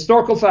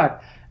 historical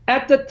fact.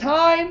 At the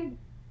time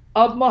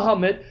of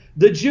Muhammad,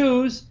 the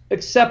Jews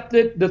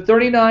accepted the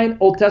 39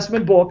 Old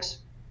Testament books.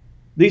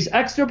 These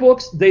extra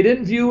books they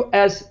didn't view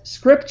as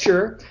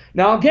scripture.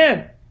 Now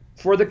again,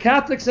 for the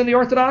Catholics and the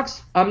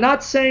Orthodox, I'm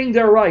not saying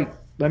they're right.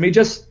 Let me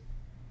just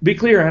be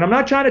clear. And I'm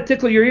not trying to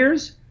tickle your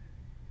ears,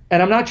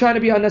 and I'm not trying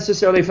to be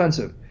unnecessarily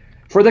offensive.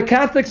 For the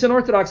Catholics and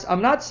Orthodox,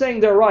 I'm not saying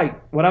they're right.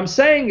 What I'm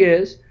saying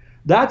is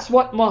that's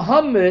what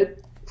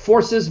Muhammad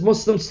forces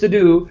Muslims to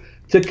do,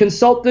 to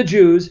consult the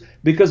Jews,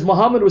 because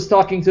Muhammad was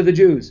talking to the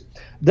Jews.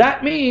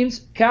 That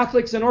means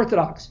Catholics and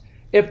Orthodox,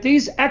 if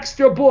these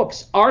extra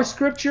books are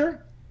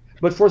scripture,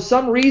 but for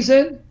some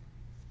reason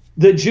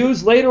the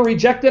Jews later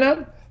rejected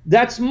them,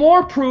 that's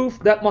more proof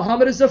that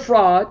Muhammad is a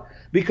fraud,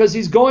 because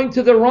he's going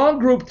to the wrong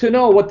group to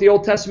know what the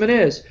Old Testament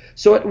is.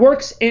 So it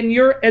works in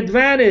your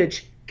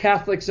advantage,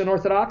 Catholics and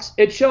Orthodox.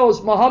 It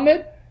shows,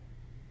 Muhammad,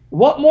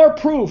 what more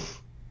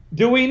proof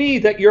do we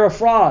need that you're a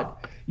fraud?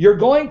 You're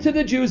going to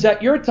the Jews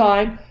at your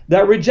time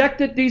that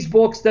rejected these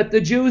books that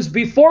the Jews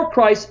before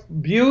Christ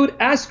viewed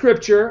as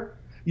scripture.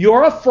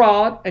 You're a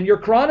fraud, and your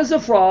Quran is a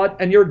fraud,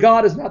 and your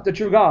God is not the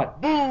true God.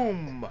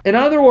 Boom! In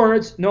other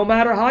words, no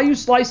matter how you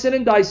slice it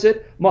and dice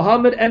it,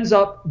 Muhammad ends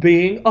up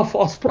being a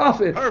false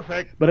prophet.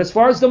 Perfect. But as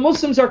far as the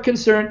Muslims are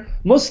concerned,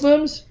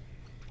 Muslims,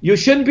 you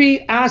shouldn't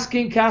be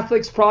asking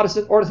Catholics,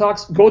 Protestant,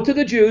 Orthodox, go to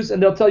the Jews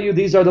and they'll tell you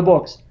these are the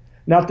books.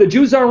 Now if the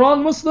Jews are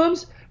wrong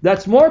Muslims,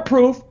 that's more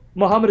proof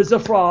Muhammad is a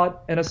fraud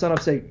and a son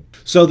of Satan.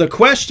 So the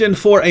question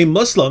for a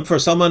Muslim, for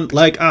someone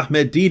like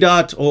Ahmed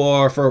Deedat,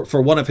 or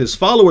for one of his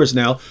followers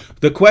now,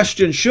 the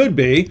question should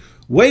be,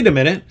 wait a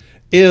minute,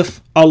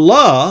 if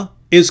Allah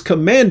is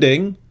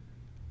commanding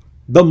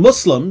the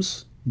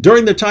Muslims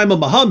during the time of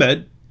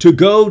Muhammad to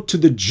go to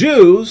the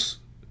Jews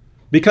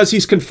because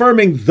he's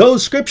confirming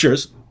those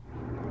scriptures,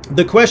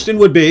 the question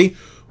would be,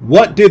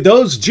 what did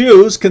those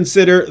Jews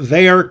consider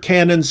their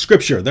canon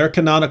scripture, their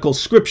canonical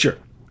scripture?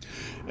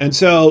 And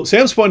so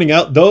Sam's pointing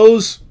out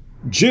those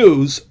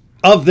Jews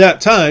of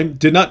that time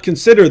did not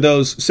consider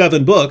those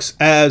 7 books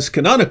as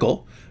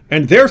canonical.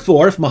 And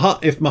therefore, if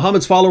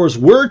Muhammad's followers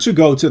were to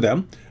go to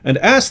them and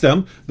ask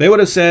them, they would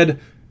have said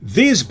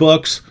these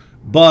books,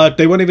 but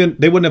they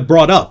wouldn't have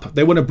brought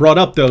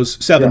up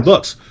those 7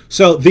 books.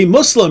 So the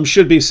Muslim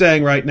should be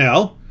saying right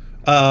now,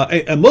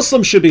 a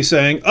Muslim should be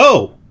saying,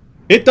 oh,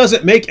 it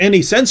doesn't make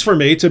any sense for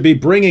me to be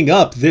bringing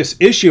up this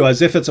issue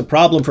as if it's a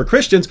problem for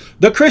Christians.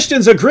 The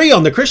Christians agree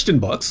on the Christian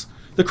books.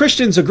 The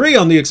Christians agree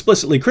on the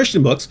explicitly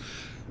Christian books.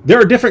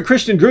 There are different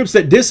Christian groups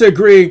that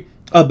disagree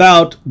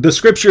about the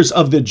scriptures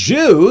of the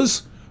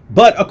Jews,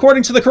 but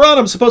according to the Quran,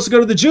 I'm supposed to go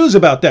to the Jews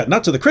about that,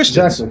 not to the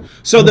Christians. Exactly.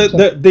 So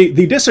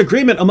the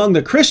disagreement among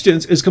the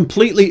Christians is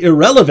completely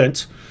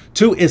irrelevant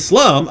to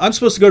Islam. I'm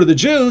supposed to go to the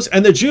Jews,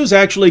 and the Jews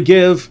actually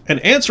give an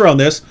answer on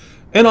this.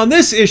 And on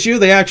this issue,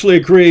 they actually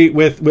agree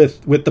with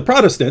the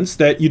Protestants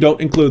that you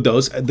don't include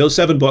those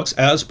 7 books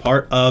as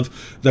part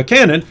of the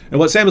canon. And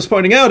what Sam is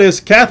pointing out is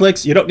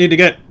Catholics, you don't need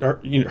to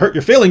hurt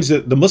your feelings.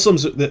 The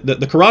Muslims,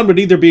 the Quran would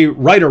either be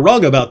right or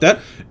wrong about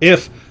that.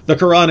 If the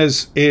Quran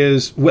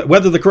is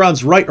whether the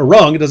Quran's right or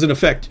wrong, it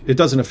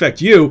doesn't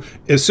affect you.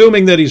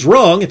 Assuming that he's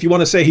wrong, if you want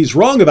to say he's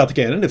wrong about the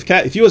canon,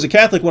 if you as a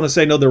Catholic want to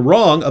say no, they're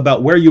wrong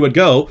about where you would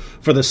go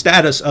for the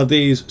status of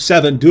these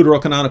 7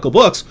 deuterocanonical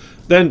books,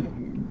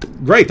 then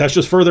great. That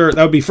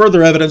would be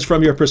further evidence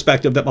from your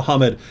perspective that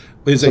Muhammad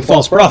is a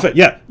false prophet.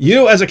 Yeah,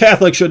 you as a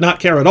Catholic should not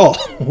care at all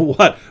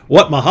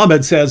what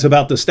Muhammad says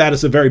about the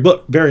status of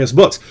various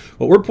books.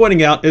 What we're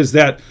pointing out is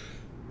that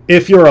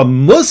if you're a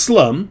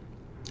Muslim,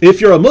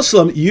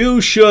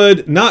 you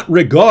should not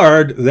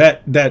regard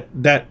that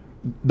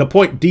the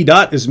point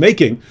Deedat is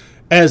making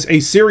as a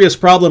serious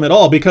problem at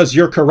all, because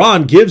your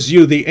Quran gives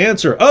you the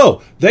answer.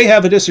 Oh, they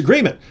have a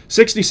disagreement,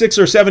 66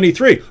 or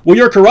 73. Well,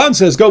 your Quran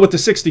says go with the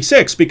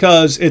 66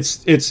 because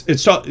it's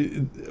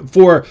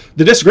for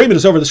the disagreement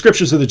is over the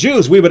scriptures of the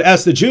Jews. We would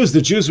ask the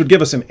Jews would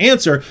give us an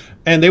answer,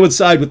 and they would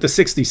side with the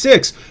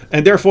 66.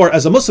 And therefore,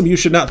 as a Muslim, you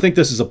should not think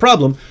this is a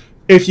problem.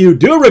 If you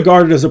do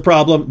regard it as a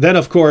problem, then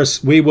of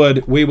course we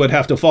would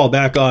have to fall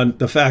back on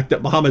the fact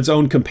that Muhammad's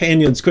own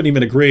companions couldn't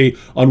even agree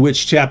on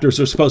which chapters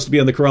are supposed to be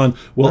in the Quran.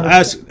 We'll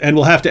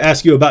have to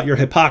ask you about your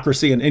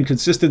hypocrisy and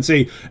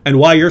inconsistency, and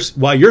why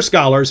your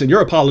scholars and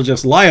your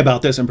apologists lie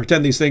about this and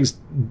pretend these things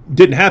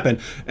didn't happen,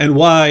 and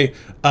why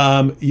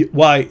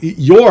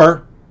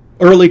your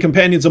early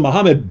companions of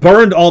Muhammad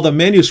burned all the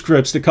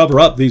manuscripts to cover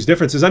up these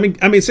differences. I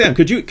mean, Sam,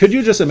 could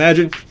you just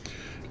imagine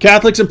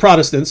Catholics and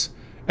Protestants?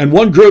 And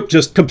one group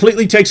just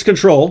completely takes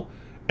control,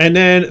 and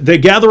then they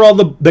gather all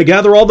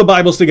the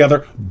Bibles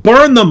together,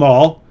 burn them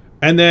all,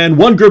 and then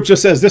one group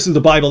just says, "This is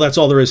the Bible. That's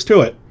all there is to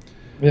it."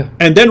 Yeah.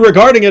 And then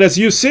regarding it as,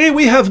 you see,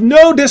 we have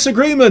no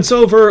disagreements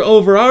over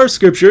our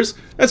scriptures.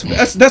 That's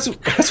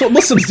what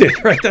Muslims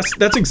did, right?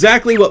 That's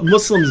exactly what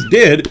Muslims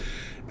did,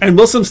 and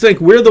Muslims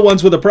think we're the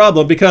ones with a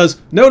problem because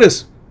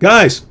notice,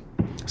 guys,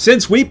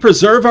 since we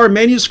preserve our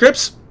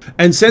manuscripts.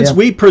 And since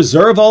we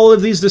preserve all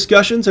of these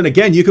discussions, and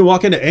again, you can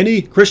walk into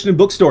any Christian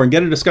bookstore and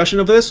get a discussion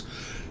of this,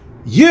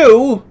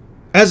 you,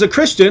 as a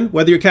Christian,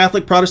 whether you're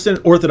Catholic, Protestant,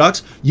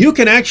 Orthodox, you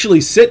can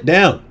actually sit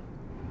down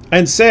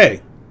and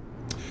say,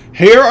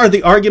 here are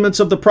the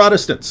arguments of the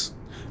Protestants.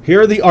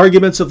 Here are the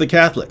arguments of the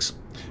Catholics.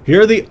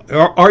 Here are the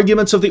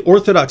arguments of the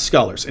Orthodox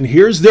scholars. And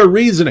here's their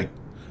reasoning.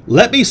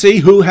 Let me see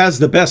who has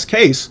the best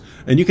case,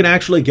 and you can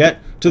actually get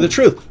to the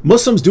truth.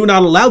 Muslims do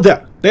not allow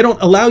that. They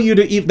don't allow you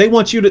to. They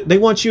want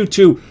you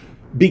to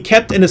be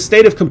kept in a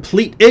state of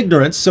complete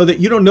ignorance so that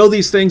you don't know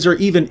these things are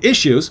even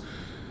issues,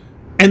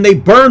 and they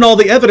burn all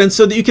the evidence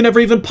so that you can never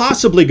even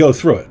possibly go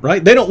through it.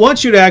 Right? They don't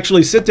want you to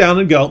actually sit down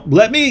and go,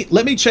 let me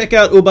check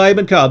out Ubay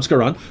ibn Ka'b's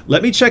Quran.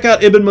 Let me check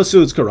out Ibn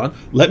Masud's Quran.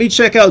 Let me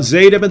check out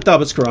Zayd ibn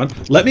Thabit's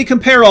Quran. Let me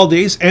compare all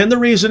these and the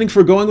reasoning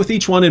for going with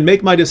each one and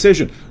make my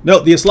decision. No,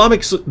 the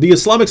Islamic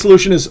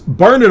solution is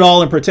burn it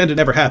all and pretend it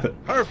never happened.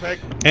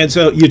 Perfect. And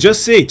so you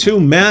just see two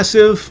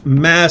massive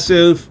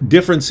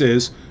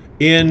differences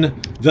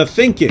in the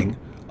thinking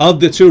of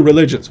the two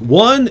religions.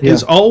 One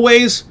is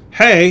always,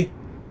 hey,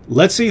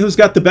 let's see who's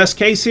got the best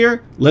case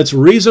here. Let's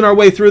reason our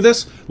way through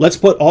this. Let's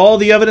put all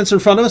the evidence in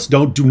front of us.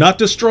 Do not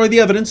destroy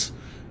the evidence.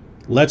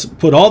 Let's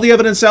put all the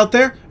evidence out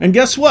there. And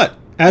guess what?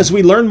 As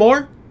we learn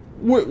more,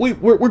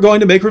 we're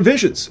going to make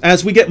revisions.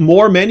 As we get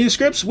more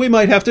manuscripts, we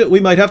might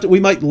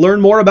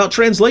learn more about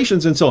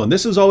translations and so on.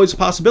 This is always a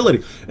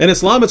possibility. In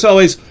Islam, it's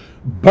always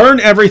burn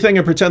everything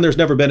and pretend there's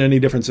never been any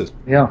differences.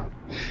 Yeah.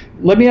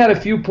 Let me add a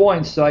few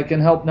points so I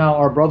can help now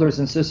our brothers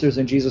and sisters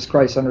in Jesus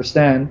Christ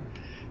understand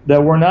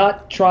that we're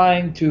not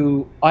trying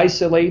to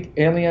isolate,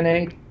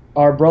 alienate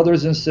our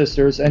brothers and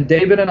sisters, and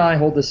David and I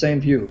hold the same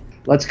view.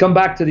 Let's come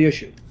back to the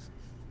issue.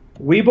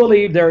 We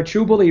believe there are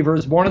true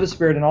believers born of the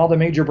Spirit in all the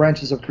major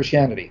branches of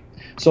Christianity.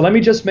 So let me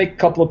just make a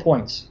couple of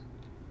points,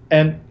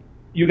 and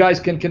you guys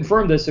can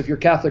confirm this if you're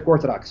Catholic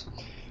Orthodox.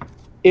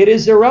 It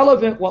is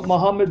irrelevant what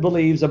Muhammad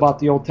believes about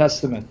the Old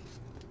Testament.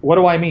 What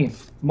do I mean?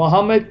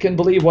 Muhammad can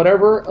believe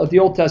whatever of the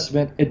Old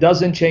Testament. It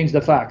doesn't change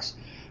the facts.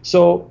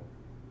 So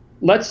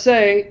let's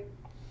say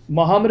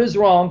Muhammad is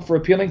wrong for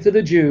appealing to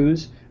the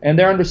Jews and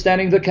their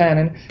understanding the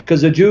canon,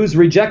 because the Jews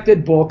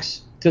rejected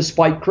books to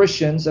spite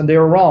Christians and they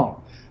were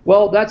wrong.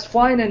 Well, that's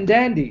fine and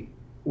dandy.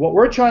 What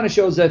we're trying to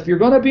show is that if you're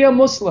going to be a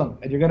Muslim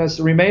and you're going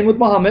to remain with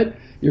Muhammad,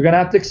 you're going to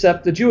have to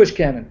accept the Jewish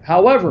canon.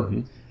 However,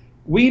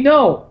 we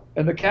know,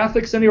 and the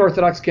Catholics and the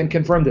Orthodox can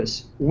confirm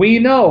this, we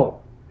know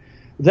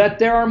that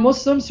there are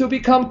Muslims who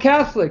become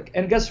Catholic,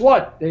 and guess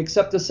what? They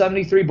accept the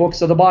 73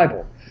 books of the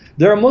Bible.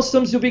 There are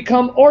Muslims who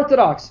become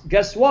Orthodox.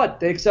 Guess what?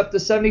 They accept the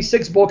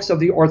 76 books of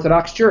the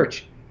Orthodox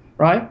Church,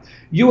 right?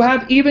 You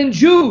have even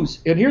Jews,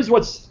 and here's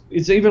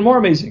it's even more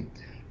amazing.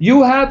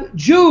 You have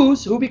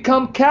Jews who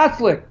become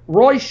Catholic.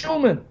 Roy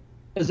Schumann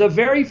is a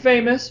very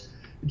famous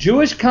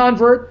Jewish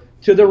convert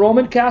to the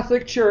Roman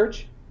Catholic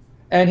Church,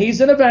 and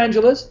he's an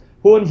evangelist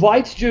who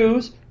invites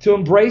Jews to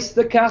embrace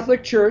the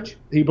Catholic Church.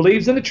 He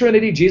believes in the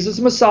Trinity, Jesus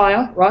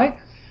Messiah, right?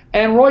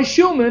 And Roy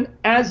Schumann,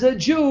 as a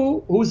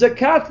Jew who's a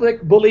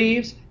Catholic,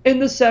 believes in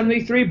the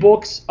 73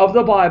 books of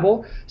the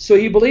Bible. So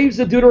he believes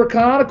the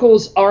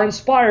Deuterocanonicals are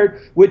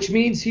inspired, which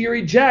means he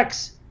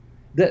rejects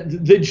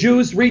the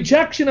Jews'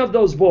 rejection of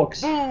those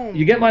books.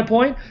 You get my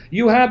point?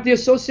 You have the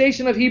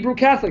Association of Hebrew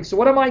Catholics. So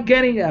what am I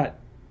getting at?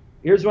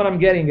 Here's what I'm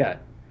getting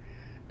at.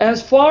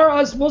 As far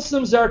as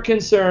Muslims are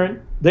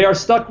concerned, they are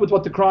stuck with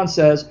what the Quran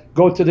says,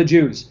 go to the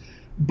Jews.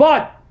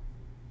 But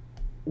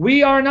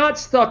we are not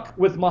stuck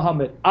with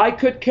Muhammad. I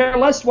could care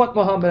less what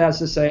Muhammad has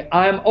to say.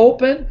 I am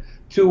open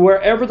to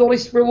wherever the Holy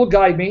Spirit will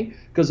guide me,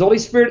 because the Holy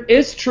Spirit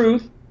is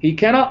truth. He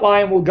cannot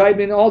lie and will guide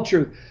me in all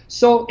truth.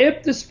 So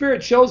if the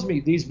Spirit shows me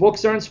these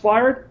books are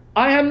inspired,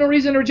 I have no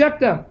reason to reject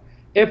them.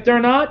 If they're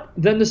not,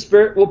 then the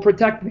Spirit will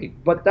protect me.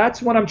 But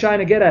that's what I'm trying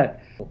to get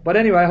at. But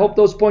anyway, I hope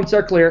those points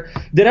are clear.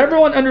 Did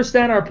everyone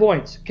understand our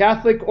points?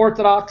 Catholic,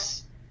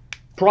 Orthodox,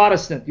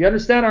 Protestant. You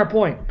understand our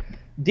point?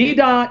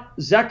 Deedat,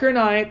 Zakir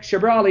Naik,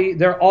 Shabir Ali,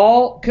 they're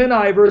all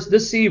connivers,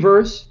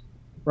 deceivers,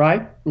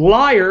 right?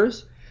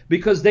 Liars,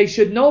 because they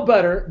should know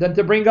better than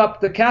to bring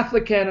up the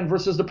Catholic canon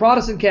versus the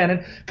Protestant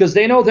canon, because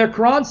they know their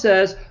Quran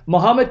says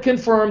Muhammad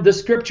confirmed the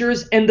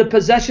scriptures in the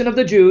possession of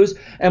the Jews,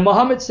 and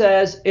Muhammad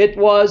says it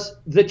was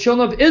the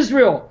children of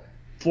Israel,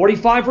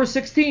 45 verse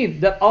 16,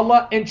 that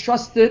Allah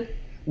entrusted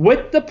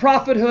with the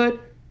prophethood,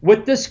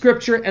 with the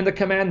scripture and the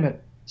commandment.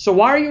 So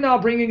why are you now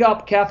bringing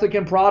up Catholic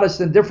and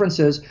Protestant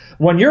differences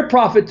when your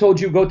prophet told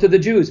you go to the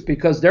Jews?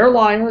 Because they're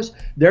liars,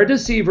 they're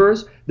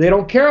deceivers, they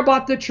don't care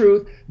about the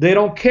truth, they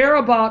don't care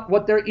about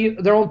what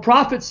their own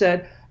prophet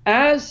said.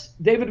 As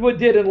David Wood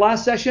did in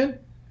last session,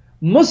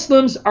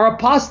 Muslims are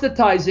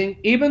apostatizing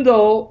even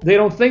though they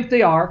don't think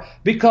they are,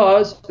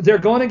 because they're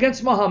going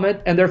against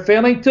Muhammad and they're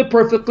failing to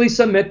perfectly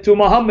submit to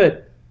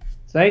Muhammad.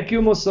 Thank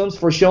you, Muslims,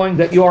 for showing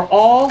that you are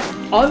all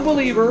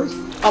unbelievers,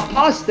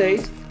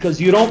 apostates, because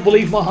you don't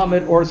believe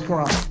Muhammad or his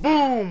Quran.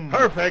 Boom!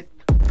 Perfect.